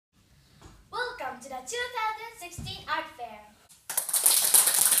to the 2016 Art Fair.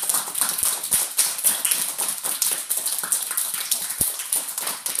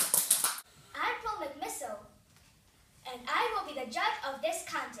 I'm from McMissile, and I will be the judge of this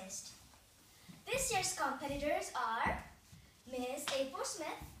contest. This year's competitors are Miss April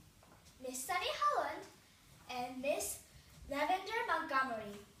Smith, Miss Sunny Holland, and Miss Lavender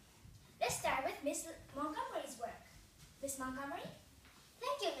Montgomery. Let's start with Miss Montgomery's work. Miss Montgomery?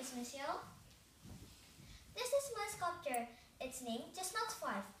 Thank you, Miss Michelle. This is my sculpture. It's named Chestnut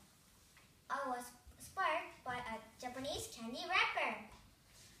 5. I was inspired by a Japanese candy wrapper.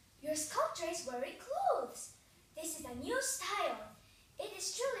 Your sculpture is wearing clothes. This is a new style. It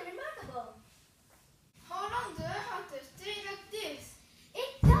is truly remarkable. How long do I have to stay like this?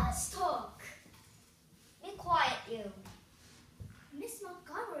 It does talk. Be quiet, you. Miss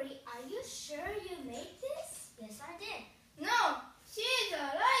Montgomery, are you sure you made this? Yes, I did. No, she is a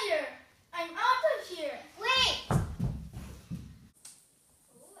liar. I'm out of here. Wait! Oh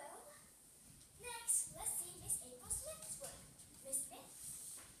well. Next, let's see Miss April Smith's work. Miss Smith?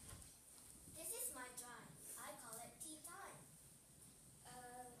 This is my drawing. I call it tea time.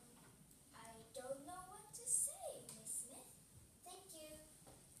 I don't know what to say, Miss Smith. Thank you.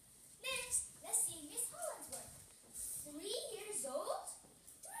 Next, let's see Miss Holland's work. 3 years old?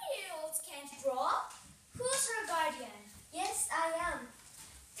 3-year-olds can't draw? Who's her guardian? Yes, I am.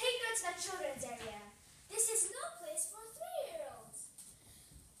 Take her to the children's area. This is no place for 3-year-olds.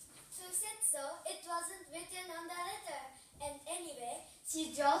 Who said so? It wasn't written on the letter. And anyway, she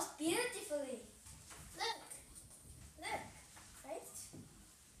draws beautifully. Look. Look, right?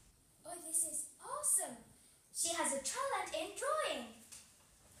 Oh, this is awesome. She has a talent in drawing.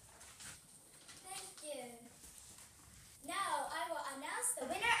 Thank you. Now I will announce the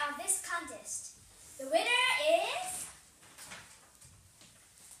winner of this contest. The winner is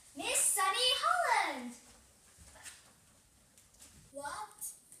Miss Sunny Holland. What?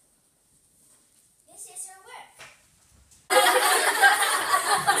 This is her work.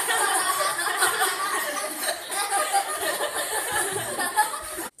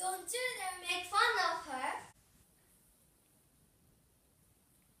 Don't you dare make fun of her.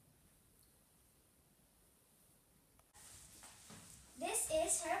 This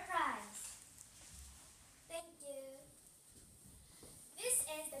is her prize. Thank you. This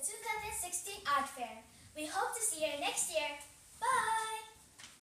ends the 2016 Art Fair. We hope to see you next year. Bye!